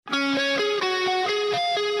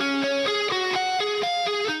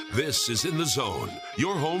This is In the Zone,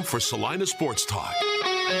 your home for Salina sports talk.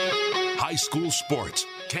 High school sports,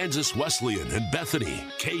 Kansas Wesleyan and Bethany,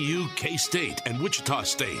 KU, K-State, and Wichita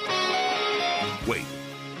State. Wait,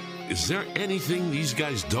 is there anything these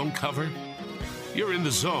guys don't cover? You're in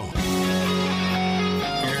the zone.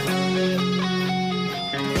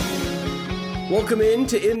 Welcome in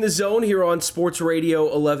the Zone here on Sports Radio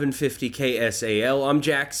 1150 KSAL. I'm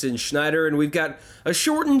Jackson Schneider, and we've got a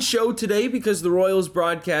shortened show today because the Royals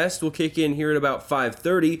broadcast will kick in here at about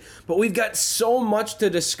 5:30, but we've got so much to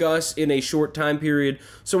discuss in a short time period,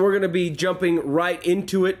 so we're going to be jumping right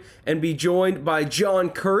into it and be joined by John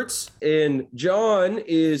Kurtz. And John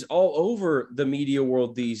is all over the media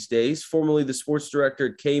world these days, formerly the sports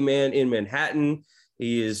director at K-Man in Manhattan.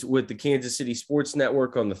 He is with the Kansas City Sports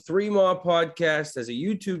Network on the 3 Ma podcast, has a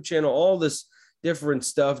YouTube channel, all this different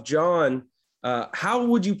stuff. John, how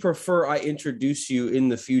would you prefer I introduce you in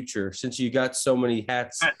the future since you got so many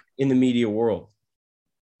hats in the media world?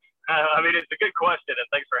 It's a good question, and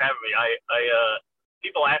thanks for having me.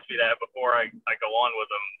 People ask me that before I go on with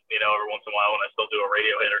them, every once in a while when I still do a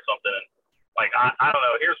radio hit or something. And I don't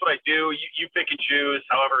know. Here's what I do. You pick and choose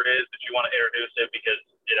however it is that you want to introduce it because,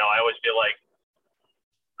 I always feel like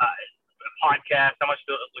podcast, how much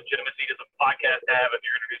legitimacy does a podcast have if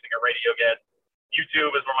you're introducing a radio guest?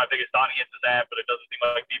 YouTube is where my biggest audience is at, but it doesn't seem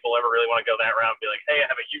like people ever really want to go that route and be like, hey, I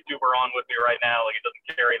have a YouTuber on with me right now. Like, it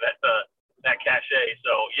doesn't carry that cachet.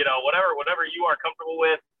 So, whatever you are comfortable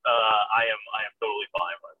with, I am totally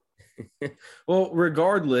fine with. Well,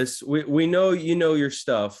 regardless, we know you know your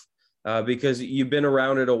stuff because you've been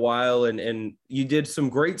around it a while and you did some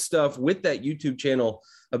great stuff with that YouTube channel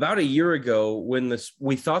about a year ago when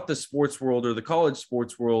we thought the sports world or the college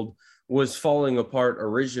sports world was falling apart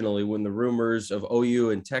originally, when the rumors of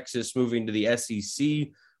OU and Texas moving to the SEC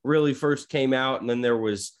really first came out. And then there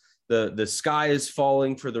was the sky is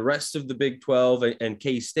falling for the rest of the Big 12 and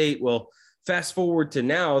K-State. Well, fast forward to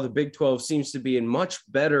now, the Big 12 seems to be in much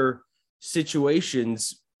better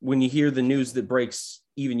situations when you hear the news that breaks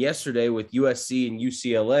even yesterday with USC and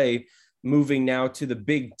UCLA moving now to the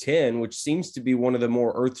Big 10, which seems to be one of the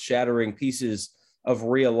more earth-shattering pieces of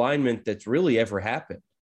realignment that's really ever happened.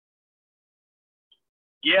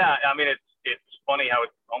 Yeah, it's funny how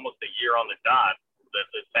it's almost a year on the dot that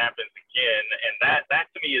this happens again, and that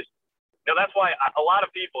to me is, that's why a lot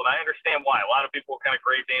of people, and I understand why, a lot of people are kind of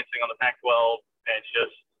grave dancing on the Pac-12 and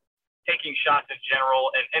just taking shots in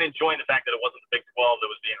general and enjoying the fact that it wasn't the Big 12 that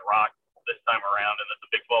was being rocked this time around and that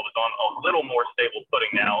the Big 12 is on a little more stable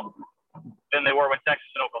footing now than they were when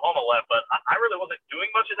Texas and Oklahoma left. But I really wasn't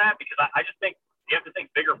doing much of that because I just think you have to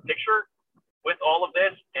think bigger picture with all of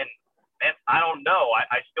this. And I don't know.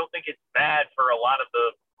 I still think it's bad for a lot of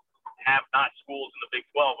the have-not schools in the Big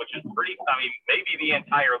 12, which is maybe the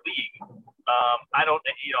entire league.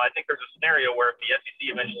 I think there's a scenario where if the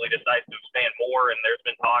SEC eventually decides to expand more, and there's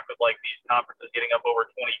been talk of like these conferences getting up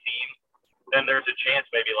over 20 teams, then there's a chance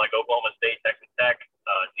maybe like Oklahoma State, Texas Tech,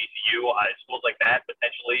 TCU, schools like that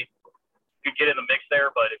potentially could get in the mix there.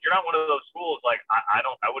 But if you're not one of those schools,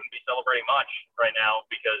 I wouldn't be celebrating much right now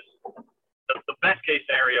because the best case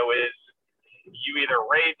scenario is you either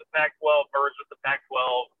raise the Pac-12, merge with the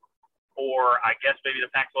Pac-12, or I guess maybe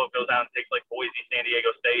the Pac-12 goes out and takes like Boise, San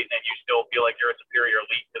Diego State, and you still feel like you're a superior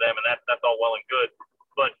league to them, and that's all well and good.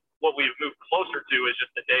 But what we've moved closer to is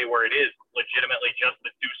just a day where it is legitimately just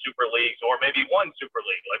the 2 super leagues or maybe 1 super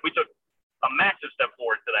league. Like, we took a massive step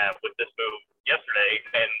forward to that with this move yesterday,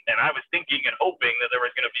 and I was thinking and hoping that there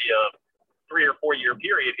was going to be a 3 or 4 year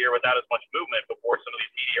period here without as much movement before some of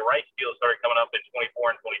these media rights deals started coming up in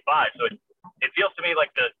 24 and 25. So it feels to me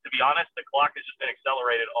like, to be honest, the clock has just been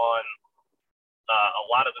accelerated on a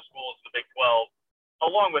lot of the schools in the Big 12,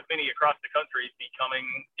 along with many across the country, becoming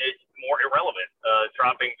more irrelevant,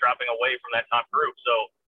 dropping away from that top group.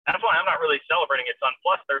 So that's why I'm not really celebrating a ton.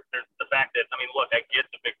 Plus, there's the fact that, look, I get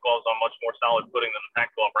the Big 12 is on much more solid footing than the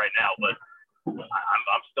Pac-12 right now, but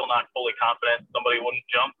I'm still not fully confident somebody wouldn't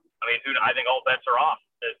jump. I think all bets are off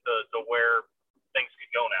as to where things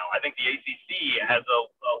could go now. I think the ACC has a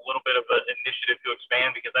little bit of an initiative to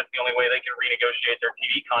expand because that's the only way they can renegotiate their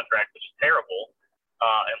TV contract, which is terrible,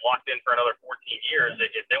 and locked in for another 14 years.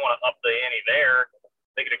 If they want to up the ante there,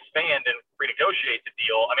 they could expand and renegotiate the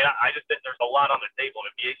deal. I just think there's a lot on the table.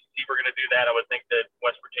 And if the ACC were going to do that, I would think that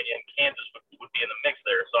West Virginia and Kansas would be in the mix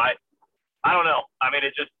there. So I don't know.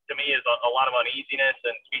 It just, to me, is a lot of uneasiness.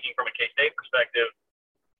 And speaking from a K-State perspective,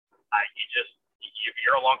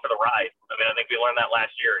 you're along for the ride. I think we learned that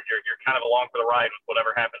last year. You're kind of along for the ride with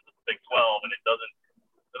whatever happens with the Big 12, and it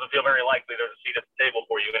doesn't feel very likely there's a seat at the table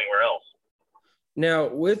for you anywhere else. Now,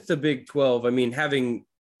 with the Big 12, having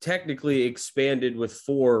technically expanded with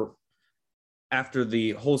 4 after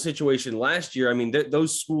the whole situation last year. I mean,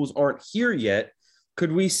 those schools aren't here yet.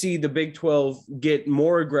 Could we see the Big 12 get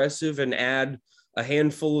more aggressive and add a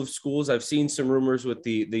handful of schools? I've seen some rumors with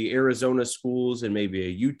the Arizona schools and maybe a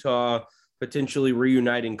Utah potentially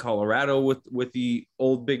reuniting Colorado with the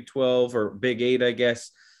old Big 12 or Big 8, I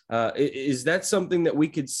guess. Is that something that we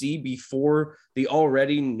could see before the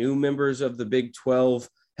already new members of the Big 12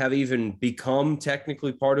 have even become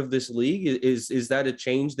technically part of this league? Is that a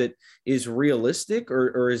change that is realistic,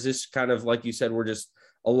 or is this kind of, like you said, we're just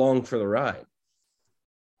along for the ride?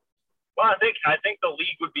 Well, I think the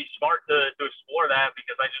league would be smart to explore that,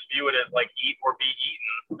 because I just view it as like eat or be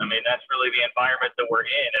eaten. I mean, that's really the environment that we're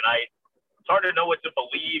in. And it's hard to know what to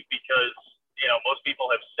believe, because, most people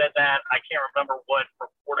have said that. I can't remember what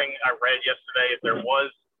reporting I read yesterday, if there was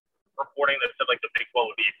reporting that said like the Big 12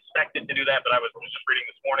 would be expected to do that. But I was just reading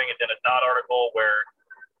this morning a Dennis Dodd article where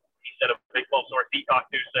he said a Big 12 source he talked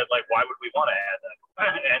to said, like, why would we want to add that?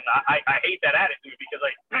 And I hate that attitude, because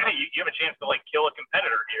you have a chance to like kill a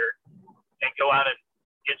competitor here and go out and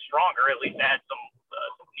get stronger, at least add some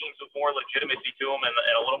teams with more legitimacy to them and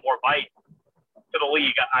a little more bite to the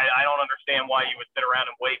league. I don't understand why you would sit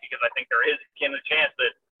around and wait, because I think there is a chance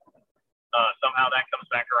that somehow that comes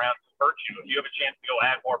back around to hurt you. If you have a chance to go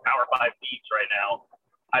add more Power 5 teams right now,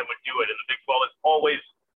 I would do it. And the Big 12 has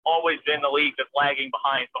always been the league that's lagging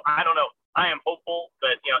behind. So I don't know. I am hopeful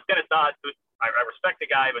that, Dennis Dodd, I respect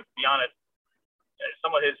the guy, but to be honest,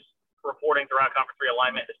 some of his reporting throughout conference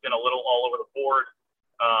realignment has been a little all over the board.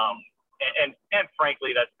 And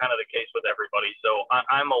frankly, that's kind of the case with everybody. So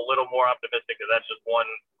I'm a little more optimistic that that's just one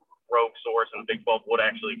rogue source and the Big 12 would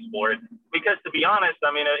actually explore it. Because to be honest,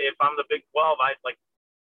 I mean, if I'm the Big 12,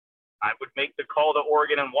 I would make the call to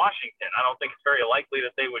Oregon and Washington. I don't think it's very likely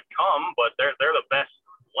that they would come, but they're the best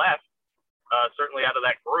left, certainly out of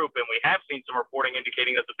that group. And we have seen some reporting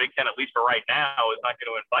indicating that the Big 10, at least for right now, is not going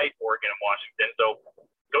to invite Oregon and Washington. So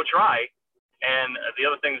go try. And the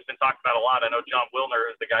other thing that's been talked about a lot, I know John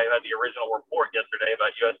Wilner is the guy who had the original report yesterday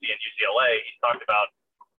about USC and UCLA. He talked about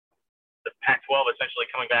the Pac-12 essentially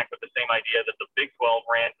coming back with the same idea that the Big 12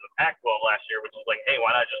 ran to the Pac-12 last year, which was like, hey,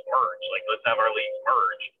 why not just merge? Like, let's have our leagues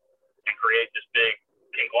merge and create this big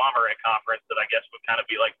conglomerate conference that I guess would kind of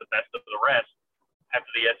be like the best of the rest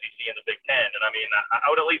after the SEC and the Big 10. And I mean, I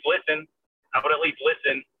would at least listen.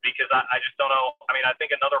 Because I just don't know. I mean, I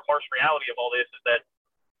think another harsh reality of all this is that,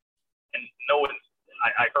 and no one's,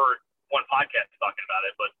 I heard one podcast talking about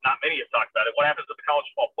it, but not many have talked about it. What happens with the college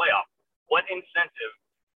football playoff? What incentive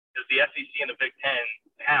does the SEC and the Big 10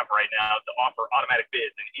 have right now to offer automatic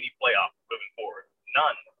bids in any playoff moving forward?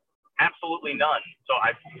 None. Absolutely none. So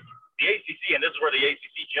the ACC, and this is where the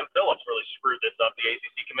ACC, Jim Phillips really screwed this up, the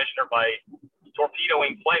ACC commissioner, by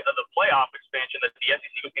torpedoing the playoff expansion that the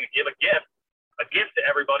SEC was going to give a gift to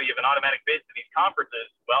everybody of an automatic bid to these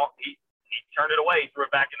conferences. Well, he turned it away, threw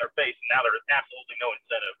it back in their face, and now there is absolutely no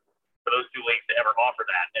incentive for those two leagues to ever offer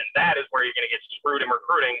that. And that is where you're going to get screwed in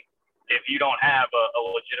recruiting if you don't have a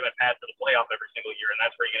legitimate path to the playoff every single year, and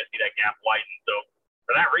that's where you're going to see that gap widen. So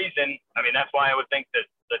for that reason, I mean, that's why I would think that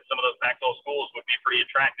some of those Pac-12 schools would be pretty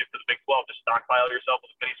attractive to the Big 12 to stockpile yourself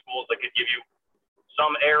with as many schools that could give you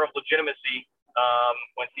some air of legitimacy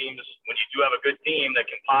when you do have a good team that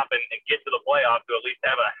can pop and get to the playoff, to at least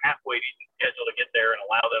have a halfway decent schedule to get there and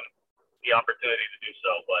allow them the opportunity to do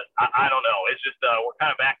so. But I don't know. It's just we're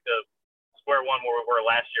kind of back to square one where we were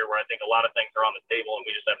last year, where I think a lot of things are on the table and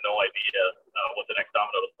we just have no idea what the next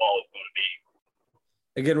domino to fall is going to be.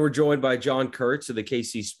 Again, we're joined by John Kurtz of the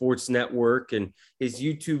KC Sports Network and his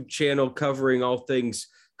YouTube channel covering all things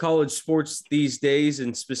college sports these days,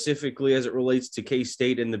 and specifically as it relates to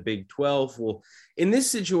K-State and the Big 12. Well, in this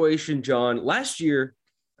situation, John, last year,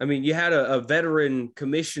 I mean, you had a veteran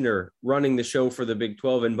commissioner running the show for the Big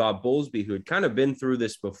 12 and Bob Bowlesby, who had kind of been through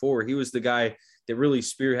this before. He was the guy that really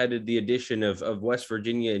spearheaded the addition of West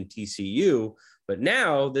Virginia and TCU. But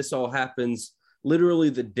now this all happens literally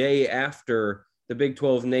the day after the Big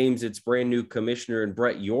 12 names its brand new commissioner in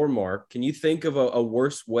Brett Yormark. Can you think of a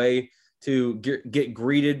worse way to get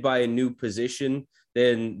greeted by a new position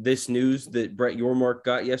than this news that Brett Yormark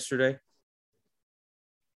got yesterday?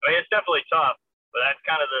 I mean, it's definitely tough, but that's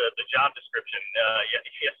kind of the job description.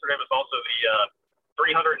 Yesterday was also the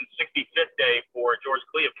 365th day for George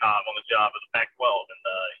Kliavkoff on the job of the Pac-12, and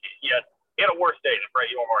he had a worse day than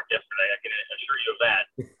Brett Yormark yesterday. I can assure you of that.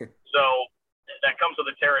 So that comes with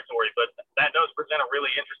the territory, but that does present a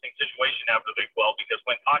really interesting situation now for the Big 12, because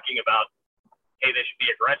when talking about, hey, they should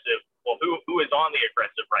be aggressive, well, who is on the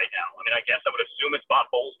aggressive right now? I mean, I guess I would assume it's Bob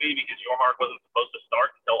Bowlesby, because Yormark wasn't supposed to start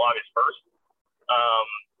until August 1st.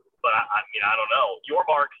 But I don't know. Your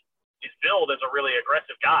Mark is billed as a really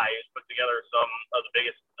aggressive guy who's put together some of the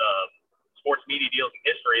biggest sports media deals in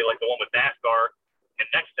history, like the one with NASCAR and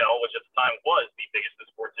Nextel, which at the time was the biggest in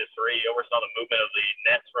sports history. He oversaw the movement of the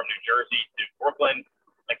Nets from New Jersey to Brooklyn.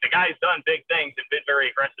 Like, the guy's done big things and been very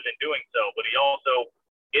aggressive in doing so, but he also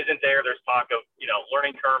isn't there. There's talk of,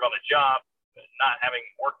 learning curve on the job, not having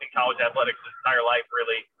worked in college athletics his entire life,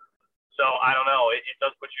 really. So I don't know. It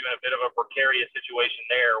does put you in a bit of a precarious situation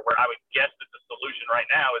there, where I would guess that the solution right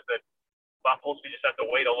now is that Buffalo's just have to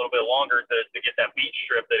wait a little bit longer to get that beach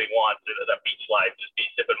trip that he wants, that beach life, just be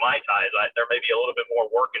sipping Mai Tais. There may be a little bit more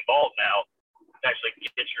work involved now to actually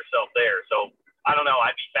get yourself there. So I don't know.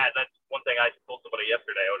 I'd be fat. That's one thing I told somebody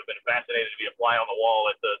yesterday. I would have been fascinated to be a fly on the wall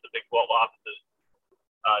at the Big 12 offices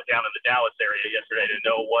down in the Dallas area yesterday to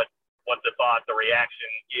know what the thought, the reaction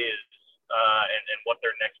is, and what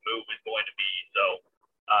their next move is going to be. So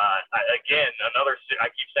again, I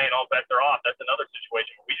keep saying all bets are off. That's another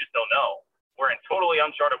situation where we just don't know. We're in totally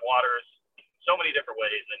uncharted waters in so many different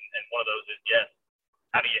ways, and one of those is, yes,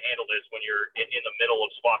 how do you handle this when you're in the middle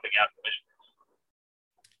of swapping out commissioners?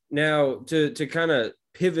 Now, to kind of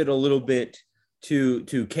pivot a little bit to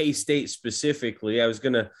K-State specifically, I was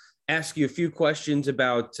going to ask you a few questions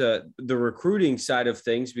about the recruiting side of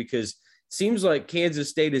things, because it seems like Kansas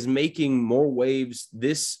State is making more waves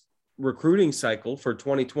this recruiting cycle for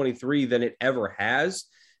 2023 than it ever has.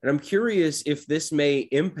 And I'm curious if this may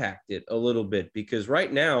impact it a little bit, because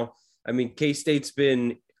right now, I mean, K-State's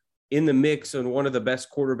been in the mix on one of the best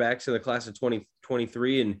quarterbacks in the class of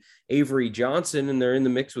 2023 and Avery Johnson, and they're in the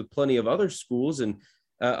mix with plenty of other schools and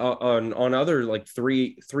on other like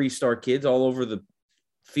three-star kids all over the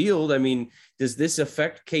field. I mean, does this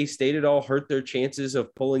affect K-State at all, hurt their chances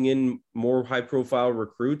of pulling in more high-profile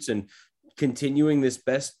recruits and continuing this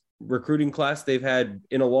best recruiting class they've had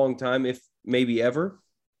in a long time, if maybe ever?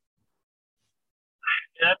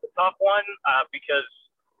 That's a tough one because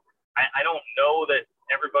I don't know that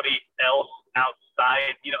everybody else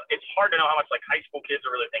outside, it's hard to know how much like high school kids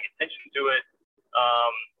are really paying attention to it,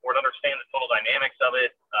 or to understand the total dynamics of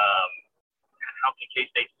it. How can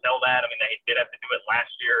K-State sell that? I mean, they did have to do it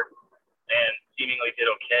last year and seemingly did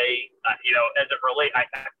okay. As it relates, I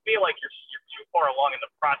feel like you're too far along in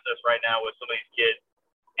the process right now with some of these kids,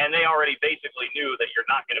 and they already basically knew that you're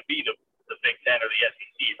not going to be the Big Ten or the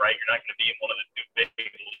SEC, right? You're not going to be in one of the two big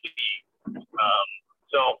leagues.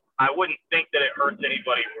 So I wouldn't think that it hurts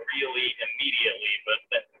anybody really immediately, but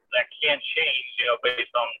that can change,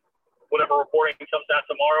 based on whatever reporting comes out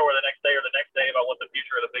tomorrow or the next day about what the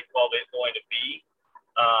future of the Big 12 is going to be.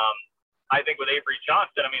 I think with Avery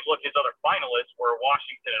Johnson, I mean, look, his other finalists were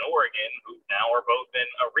Washington and Oregon, who now are both in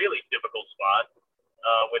a really difficult spot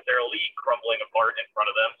with their league crumbling apart in front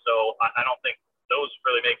of them. So I don't think those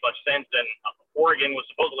really make much sense. And Oregon was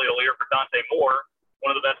supposedly a leader for Dante Moore,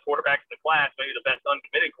 one of the best quarterbacks in the class, maybe the best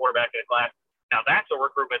uncommitted quarterback in the class. Now, that's a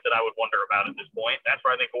recruitment that I would wonder about at this point. That's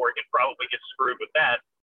where I think Oregon probably gets screwed with that.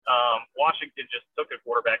 Washington just took a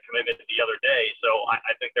quarterback commitment the other day, so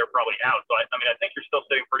I think they're probably out. So, I think you're still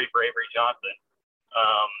sitting pretty for Avery Johnson.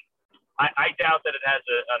 I doubt that it has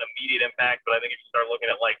an immediate impact, but I think if you start looking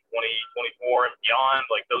at like 2024 and beyond,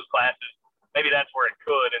 like those classes, maybe that's where it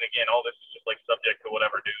could. And again, all this is just like subject to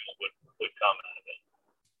whatever news would come out of it.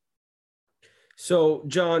 So,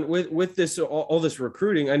 John, with this all this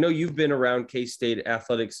recruiting, I know you've been around K-State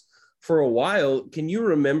athletics for a while. Can you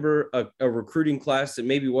remember a recruiting class that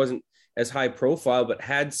maybe wasn't as high profile but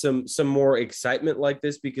had some more excitement like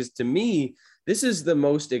this? Because to me, this is the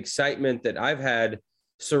most excitement that I've had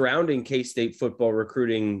surrounding K-State football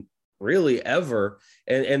recruiting really ever,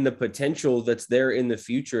 and the potential that's there in the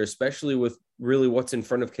future, especially with really what's in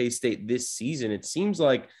front of K-State this season. It seems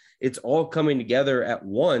like it's all coming together at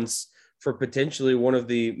once for potentially one of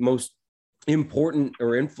the most important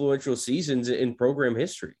or influential seasons in program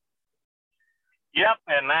history. Yep,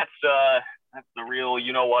 and that's the real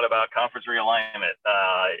what about conference realignment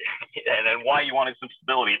and why you wanted some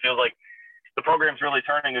stability. It feels like the program's really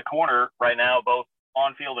turning a corner right now, both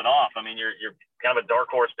on field and off. I mean, you're kind of a dark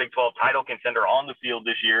horse Big 12 title contender on the field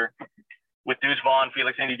this year with Deuce Vaughn,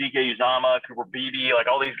 Felix Andy-Dike Uzama, Cooper Beebe, like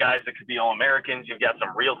all these guys that could be All-Americans. You've got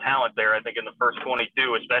some real talent there, I think, in the first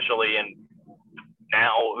 22 especially. And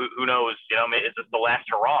now, who knows, is this the last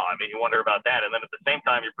hurrah? I mean, you wonder about that. And then at the same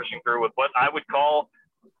time, you're pushing through with what I would call,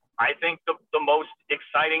 I think, the most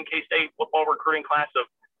exciting K-State football recruiting class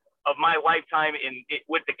of my lifetime,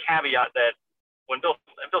 with the caveat that when Bill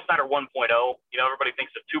Snyder 1.0, everybody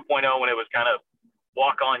thinks of 2.0 when it was kind of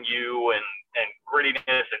walk on you and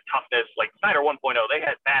grittiness and toughness. Like Snyder 1.0, they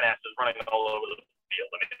had badasses running all over the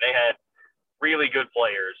field. I mean, they had really good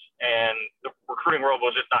players, and the recruiting world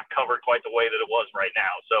was just not covered quite the way that it was right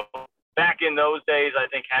now. So back in those days, I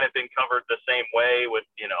think had it been covered the same way with,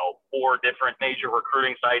 4 different major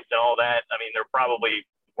recruiting sites and all that, I mean, there probably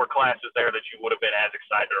were classes there that you would have been as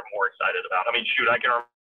excited or more excited about. I mean, shoot, I can remember,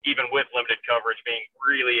 even with limited coverage, being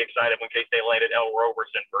really excited when K-State landed L.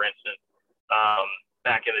 Roberson, for instance,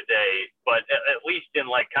 back in the day. But at least in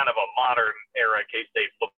like kind of a modern era K-State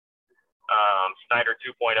football, Snyder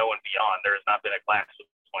 2.0 and beyond, there has not been a class with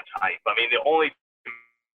so much hype. I mean, the only thing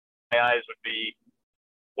in my eyes would be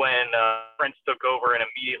when Prince took over and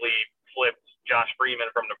immediately flipped Josh Freeman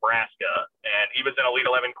from Nebraska, and he was an Elite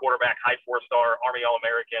 11 quarterback, high 4-star, Army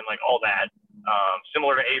All-American, like all that,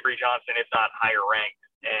 similar to Avery Johnson, if not higher ranked.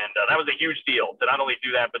 And that was a huge deal to not only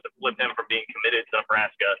do that, but to flip him from being committed to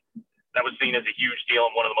Nebraska. That was seen as a huge deal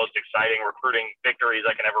and one of the most exciting recruiting victories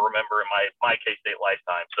I can ever remember in my K-State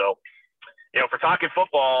lifetime. So, for talking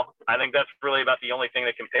football, I think that's really about the only thing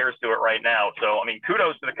that compares to it right now. So, I mean,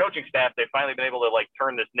 kudos to the coaching staff. They've finally been able to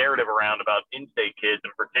turn this narrative around about in-state kids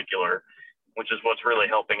in particular, which is what's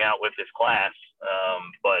really helping out with this class.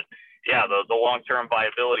 But yeah, the long-term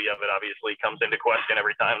viability of it obviously comes into question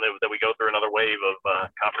every time that we go through another wave of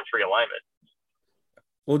conference realignment.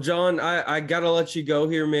 Well, John, I got to let you go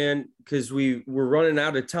here, man, because we're running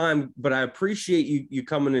out of time, but I appreciate you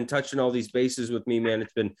coming and touching all these bases with me, man.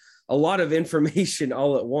 It's been a lot of information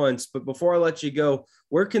all at once. But before I let you go,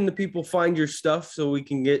 where can the people find your stuff so we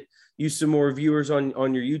can get you some more viewers on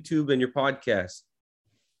your YouTube and your podcast?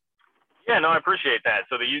 Yeah, no, I appreciate that.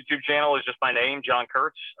 So the YouTube channel is just my name, John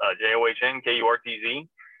Kurtz, JohnKurtz.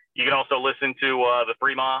 You can also listen to the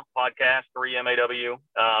 3MA podcast, 3MAW,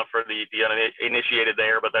 for the uninitiated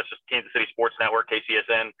there, but that's just Kansas City Sports Network,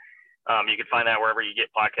 KCSN. You can find that wherever you get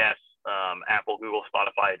podcasts, Apple, Google,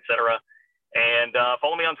 Spotify, etc. And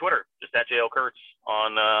follow me on Twitter, just at JL Kurtz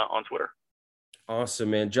on Twitter.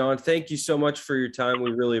 Awesome, man. John, thank you so much for your time.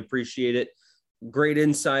 We really appreciate it. Great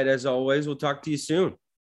insight as always. We'll talk to you soon.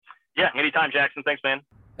 Yeah, anytime, Jackson. Thanks, man.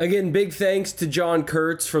 Again, big thanks to John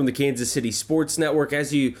Kurtz from the Kansas City Sports Network.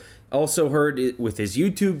 As you also heard with his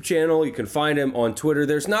YouTube channel, you can find him on Twitter.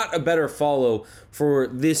 There's not a better follow for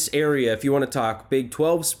this area if you want to talk Big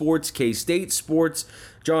 12 sports, K-State sports.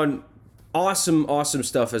 John, awesome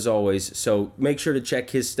stuff as always. So make sure to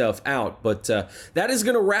check his stuff out. But that is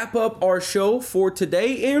going to wrap up our show for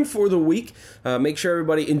today and for the week. Make sure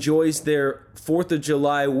everybody enjoys their 4th of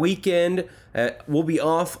July weekend. We'll be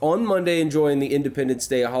off on Monday enjoying the Independence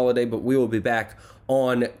Day holiday, but we will be back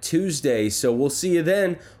on Tuesday. So we'll see you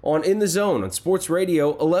then on In the Zone on Sports Radio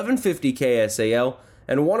 1150 KSAL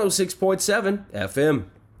and 106.7 FM.